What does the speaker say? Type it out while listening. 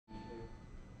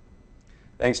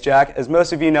Thanks, Jack. As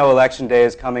most of you know, Election Day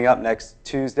is coming up next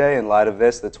Tuesday. In light of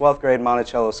this, the 12th grade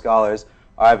Monticello Scholars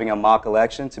are having a mock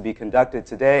election to be conducted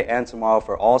today and tomorrow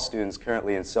for all students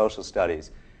currently in social studies.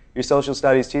 Your social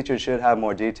studies teacher should have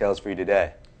more details for you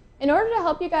today. In order to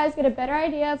help you guys get a better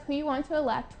idea of who you want to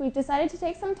elect, we've decided to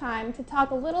take some time to talk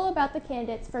a little about the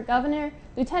candidates for governor,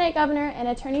 lieutenant governor, and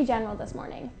attorney general this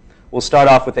morning. We'll start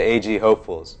off with the AG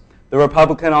hopefuls. The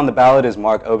Republican on the ballot is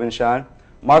Mark Obenshine.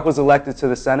 Mark was elected to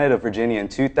the Senate of Virginia in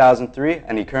 2003,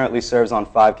 and he currently serves on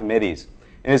 5 committees.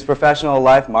 In his professional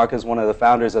life, Mark is one of the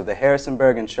founders of the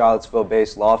Harrisonburg and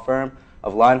Charlottesville-based law firm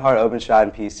of Leinhardt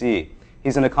Obenshine PC.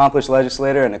 He's an accomplished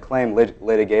legislator and acclaimed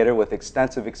litigator with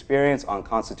extensive experience on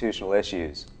constitutional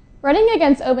issues. Running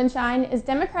against Obenshine is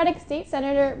Democratic State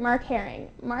Senator Mark Herring.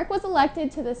 Mark was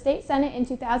elected to the state Senate in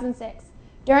 2006.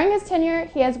 During his tenure,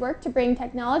 he has worked to bring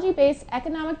technology-based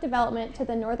economic development to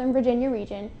the Northern Virginia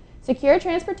region, secure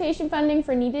transportation funding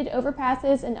for needed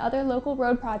overpasses and other local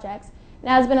road projects, and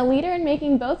has been a leader in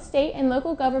making both state and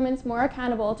local governments more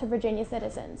accountable to Virginia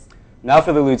citizens. Now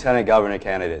for the lieutenant governor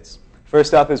candidates.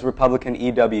 First up is Republican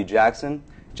E.W. Jackson.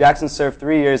 Jackson served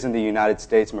 3 years in the United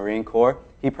States Marine Corps.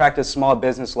 He practiced small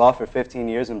business law for 15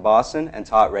 years in Boston and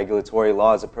taught regulatory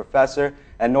law as a professor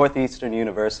at Northeastern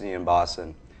University in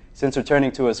Boston. Since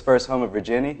returning to his first home of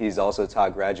Virginia, he's also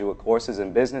taught graduate courses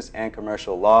in business and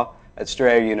commercial law at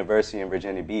Strayer University in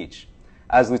Virginia Beach.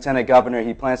 As lieutenant governor,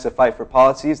 he plans to fight for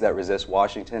policies that resist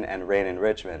Washington and reign in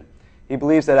Richmond. He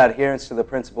believes that adherence to the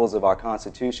principles of our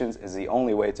constitutions is the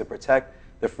only way to protect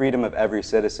the freedom of every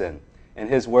citizen. In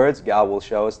his words, God will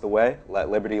show us the way, let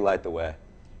liberty light the way.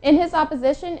 In his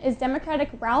opposition is Democratic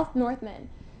Ralph Northman.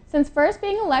 Since first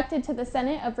being elected to the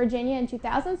Senate of Virginia in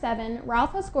 2007,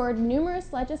 Ralph has scored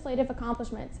numerous legislative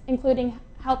accomplishments, including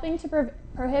helping to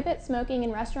prohibit smoking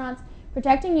in restaurants,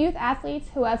 protecting youth athletes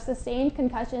who have sustained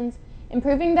concussions,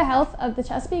 improving the health of the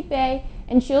Chesapeake Bay,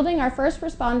 and shielding our first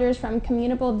responders from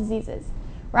communicable diseases.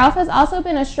 Ralph has also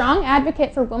been a strong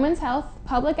advocate for women's health,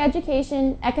 public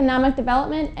education, economic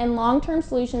development, and long-term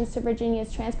solutions to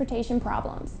Virginia's transportation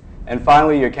problems. And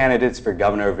finally, your candidates for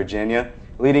governor of Virginia.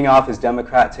 Leading off is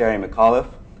Democrat Terry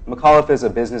McAuliffe. McAuliffe is a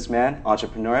businessman,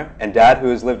 entrepreneur, and dad who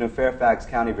has lived in Fairfax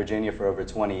County, Virginia for over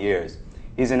 20 years.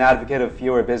 He's an advocate of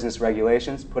fewer business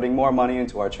regulations, putting more money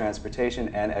into our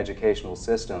transportation and educational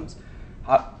systems,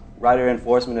 rider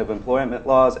enforcement of employment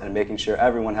laws, and making sure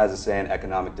everyone has a say in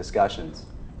economic discussions.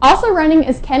 Also running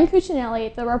is Ken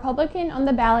Cuccinelli, the Republican on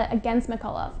the ballot against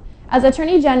McAuliffe. As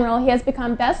Attorney General, he has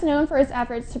become best known for his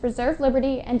efforts to preserve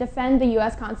liberty and defend the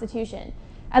U.S. Constitution.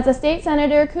 As a state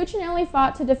senator, Cuccinelli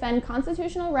fought to defend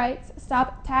constitutional rights,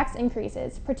 stop tax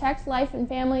increases, protect life and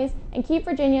families, and keep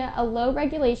Virginia a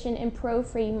low-regulation and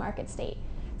pro-free market state.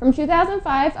 From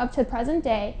 2005 up to present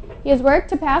day, he has worked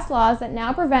to pass laws that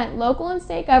now prevent local and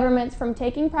state governments from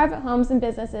taking private homes and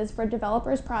businesses for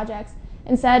developers' projects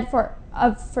instead for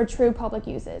true public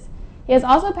uses. He has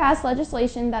also passed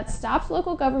legislation that stops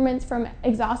local governments from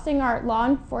exhausting our law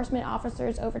enforcement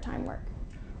officers' overtime work.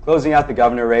 Closing out the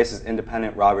governor race is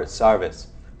independent Robert Sarvis.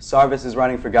 Sarvis is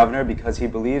running for governor because he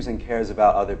believes and cares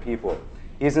about other people.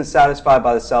 He isn't satisfied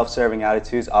by the self-serving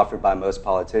attitudes offered by most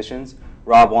politicians.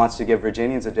 Rob wants to give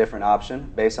Virginians a different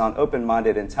option based on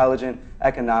open-minded, intelligent,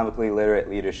 economically literate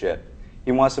leadership.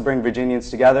 He wants to bring Virginians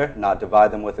together, not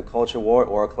divide them with a culture war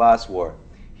or a class war.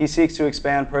 He seeks to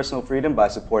expand personal freedom by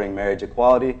supporting marriage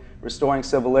equality, restoring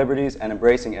civil liberties, and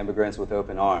embracing immigrants with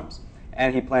open arms.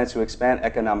 And he plans to expand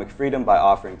economic freedom by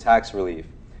offering tax relief,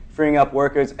 freeing up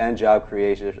workers and job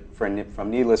creation from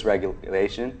needless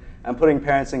regulation, and putting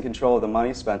parents in control of the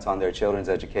money spent on their children's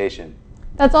education.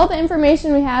 That's all the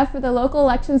information we have for the local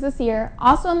elections this year.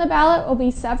 Also on the ballot will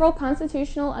be several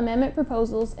constitutional amendment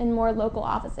proposals in more local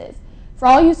offices. For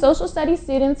all you social studies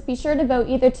students, be sure to vote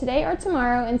either today or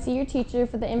tomorrow and see your teacher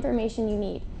for the information you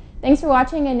need. Thanks for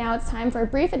watching, and now it's time for a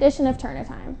brief edition of Turner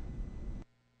Time.